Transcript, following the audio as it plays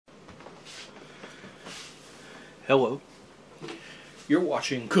Hello. You're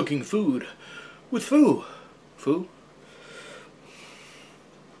watching Cooking Food with Foo. Foo?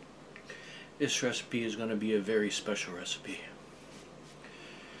 This recipe is going to be a very special recipe.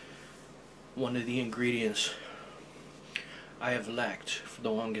 One of the ingredients I have lacked for the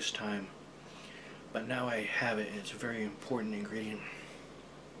longest time, but now I have it and it's a very important ingredient.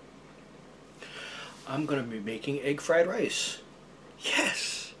 I'm going to be making egg fried rice.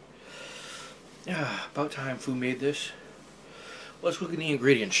 Yes! About time Foo made this. Let's look at the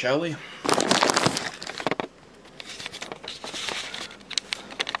ingredients, shall we?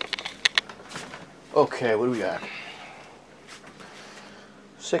 Okay, what do we got?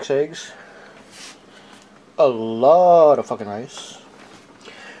 6 eggs. A lot of fucking rice.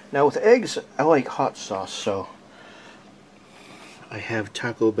 Now with eggs, I like hot sauce, so I have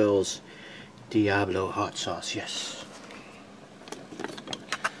Taco Bell's Diablo hot sauce, yes.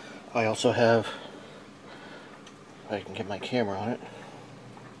 I also have, if I can get my camera on it,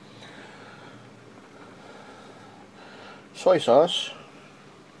 soy sauce.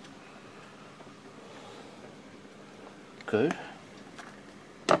 Good.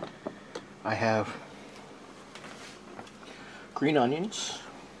 I have green onions.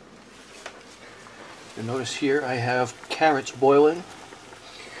 You'll notice here I have carrots boiling.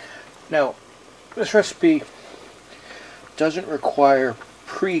 Now, this recipe doesn't require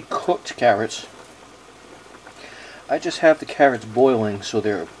pre-cooked carrots. I just have the carrots boiling so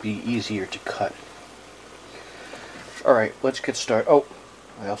they'll be easier to cut. Alright, let's get started. Oh,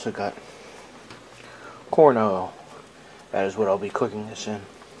 I also got corn oil. That is what I'll be cooking this in.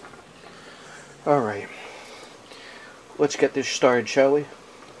 Alright, let's get this started, shall we?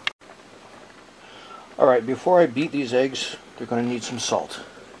 Alright, before I beat these eggs, they're going to need some salt.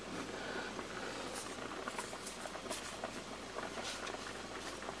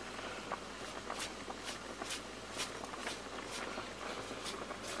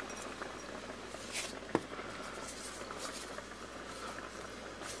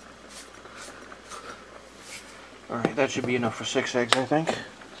 Alright, that should be enough for 6 eggs, I think.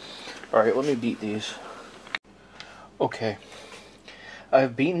 Alright, let me beat these. Okay,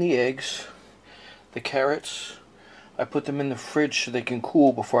 I've beaten the eggs, the carrots. I put them in the fridge so they can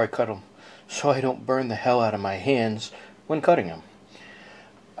cool before I cut them, so I don't burn the hell out of my hands when cutting them.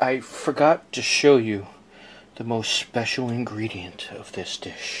 I forgot to show you the most special ingredient of this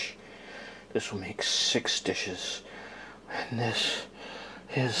dish. This will make 6 dishes, and this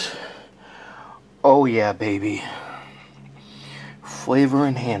is, oh yeah baby, flavor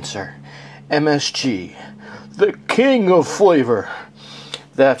enhancer, MSG, the king of flavor.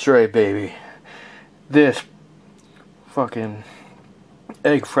 That's right baby. This fucking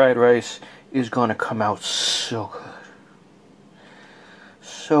egg fried rice is gonna come out so good.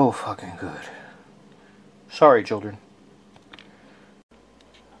 So fucking good. Sorry children.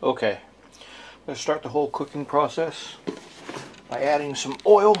 Okay, let's start the whole cooking process by adding some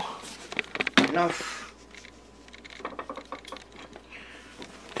oil. Enough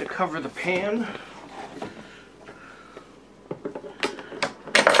to cover the pan.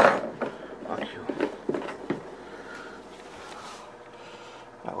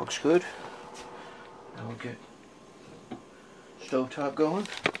 That looks good. Now we'll get stovetop going.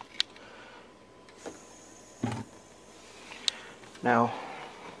 Now,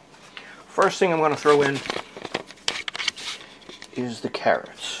 first thing I'm going to throw in is the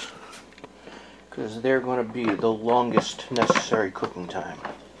carrots, because they're going to be the longest necessary cooking time.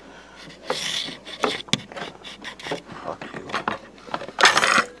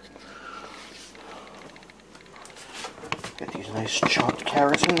 Get these nice chopped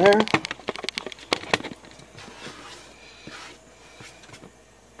carrots in there.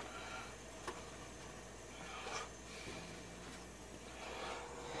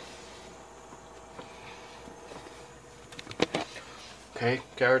 Okay,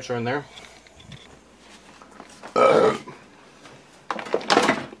 carrots are in there.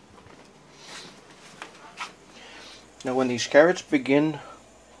 Now when these carrots begin,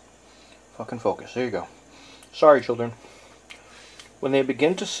 fucking focus, there you go. Sorry children. When they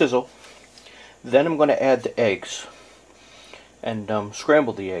begin to sizzle, then I'm going to add the eggs and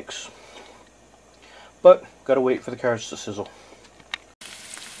scramble the eggs. But, gotta wait for the carrots to sizzle.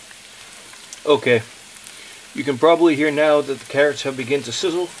 Okay, you can probably hear now that the carrots have begun to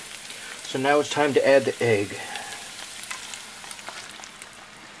sizzle, so now it's time to add the egg.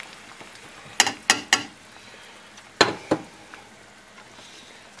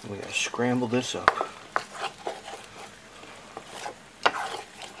 We gotta scramble this up.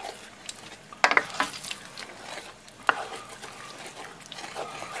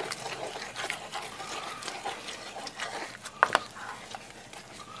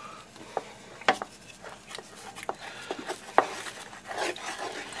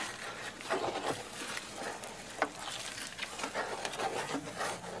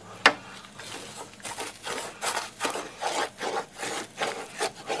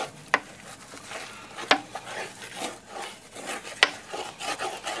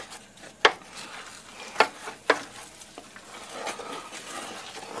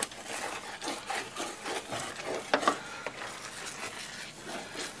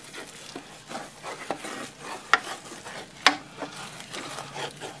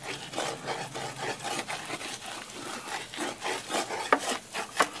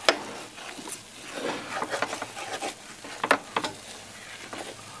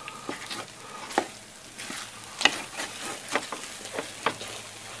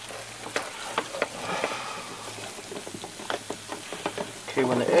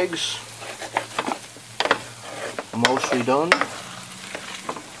 eggs. Mostly done.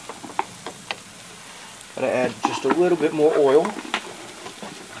 Gotta add just a little bit more oil.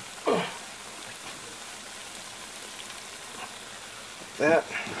 That.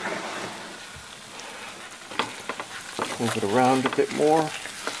 Move it around a bit more.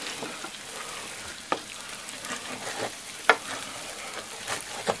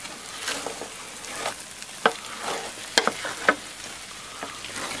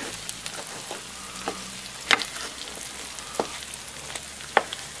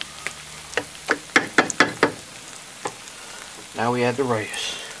 Now we add the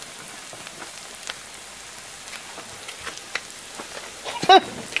rice.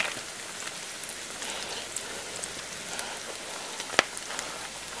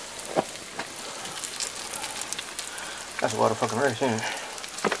 That's a lot of fucking rice, ain't it?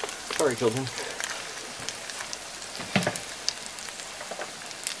 Sorry, children.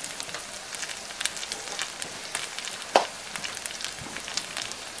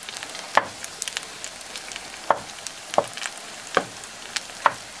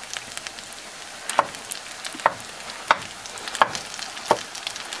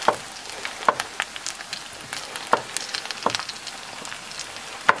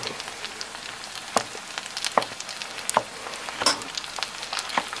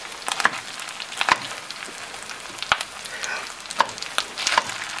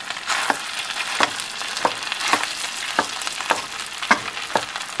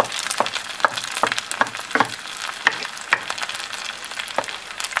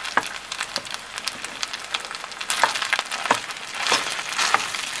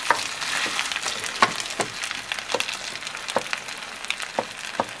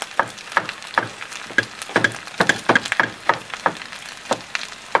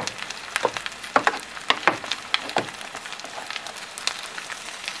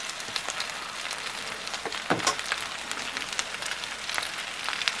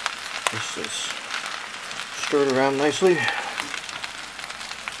 This is stirred around nicely.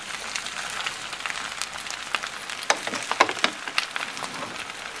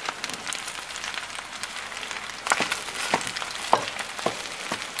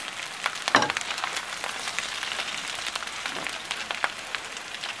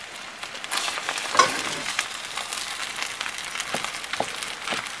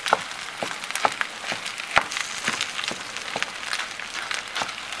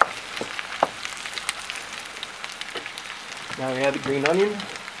 Now we add the green onion.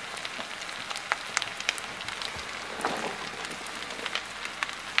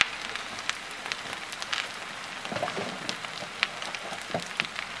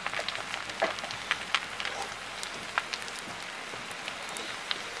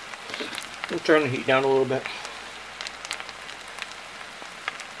 We'll turn the heat down a little bit.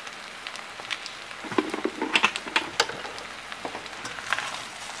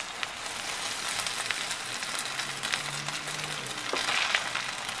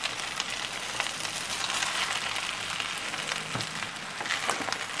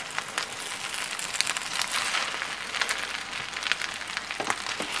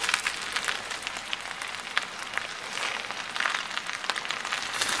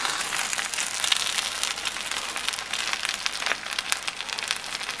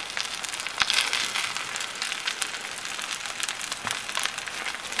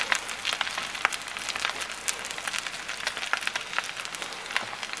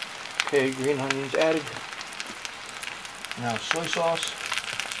 Okay, green onions added. Now soy sauce.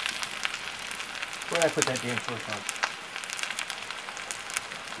 Where did I put that damn soy sauce?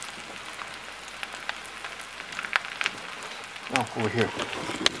 Oh, over here.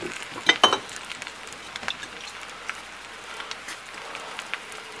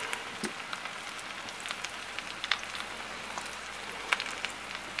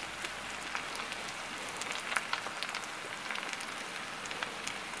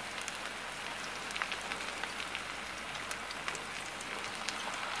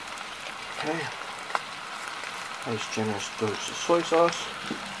 Okay, nice generous dose of soy sauce.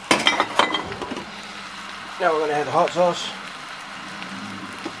 Now we're going to add the hot sauce.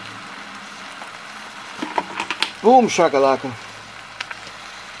 Boom shakalaka.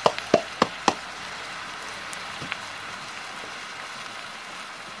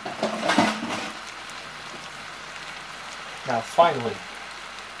 Now finally,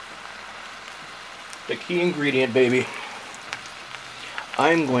 the key ingredient, baby.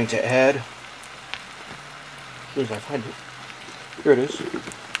 I'm going to add, as soon as I find it, here it is,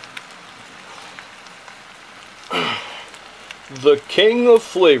 the king of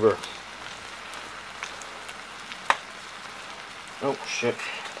flavor. Oh shit,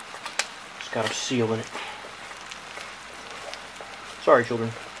 got a seal in it. Sorry, children.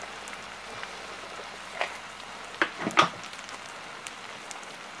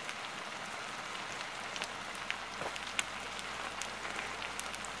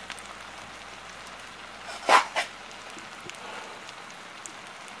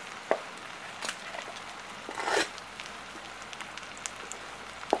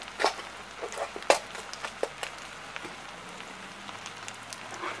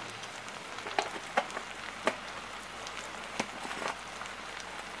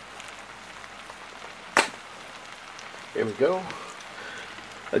 There we go.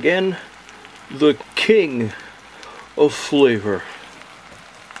 Again, the king of flavor.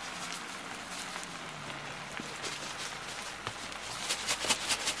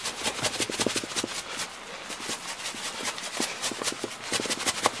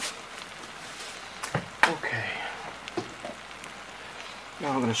 Okay. Now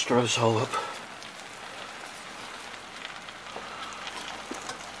I'm going to stir this all up.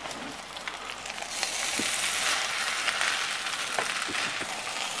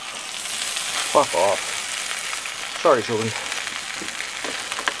 Fuck off. Sorry, children.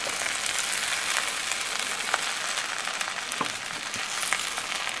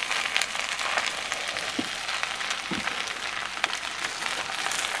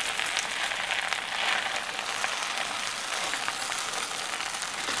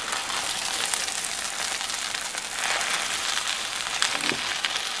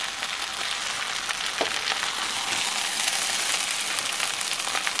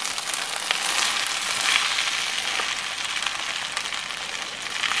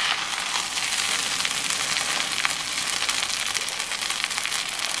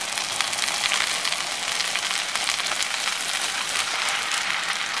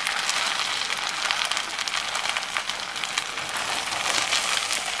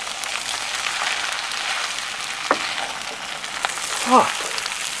 Fuck.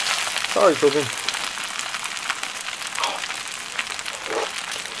 Sorry, children.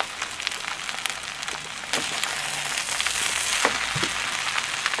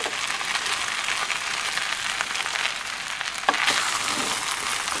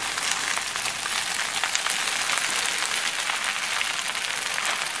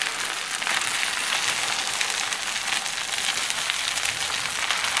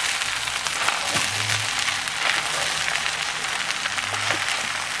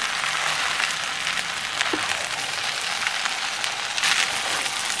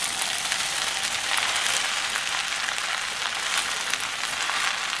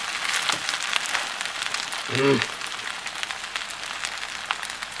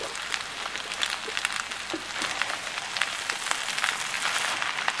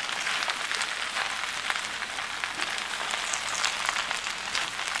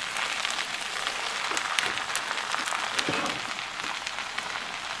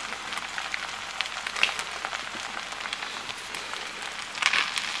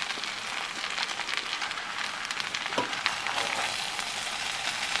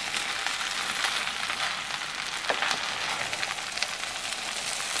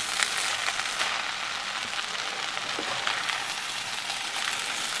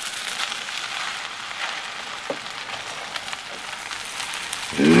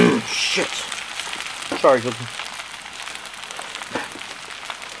 Shit. Sorry, children.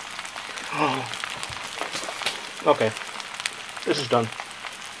 Okay. This is done.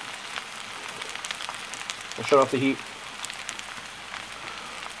 I'll shut off the heat.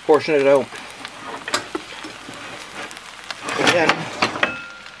 Portion it out. And then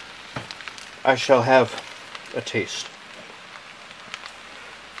I shall have a taste.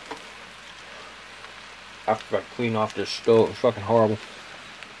 After I clean off this stove. It's fucking horrible.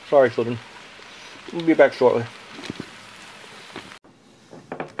 Sorry, children. We'll be back shortly.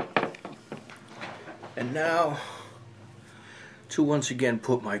 And now, to once again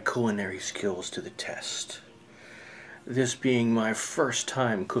put my culinary skills to the test. This being my first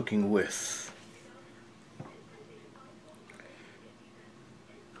time cooking with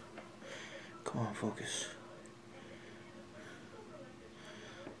come on, focus.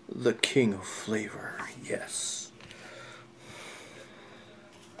 The king of flavor, yes.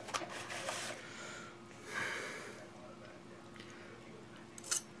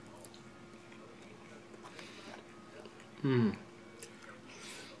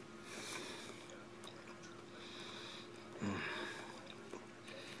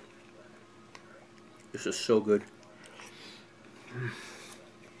 This is so good.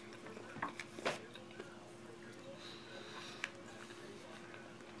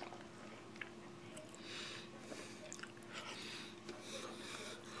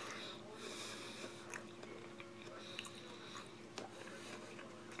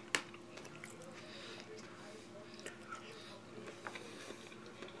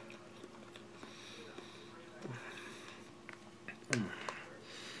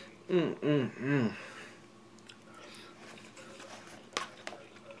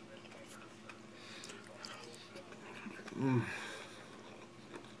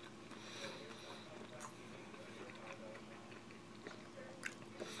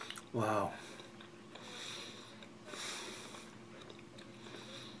 Wow.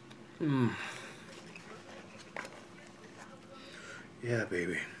 Yeah,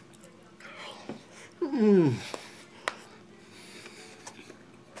 baby.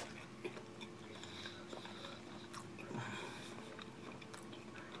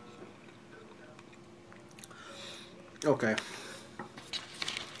 Okay.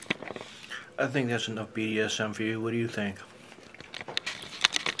 I think that's enough BDSM for you. What do you think?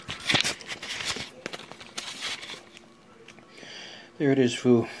 There it is,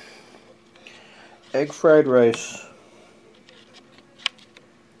 foo. Egg fried rice.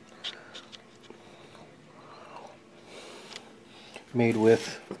 Made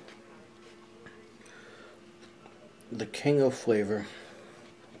with the king of flavor.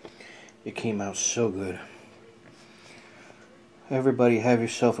 It came out so good. Everybody have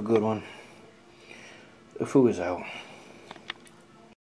yourself a good one. The foo is out.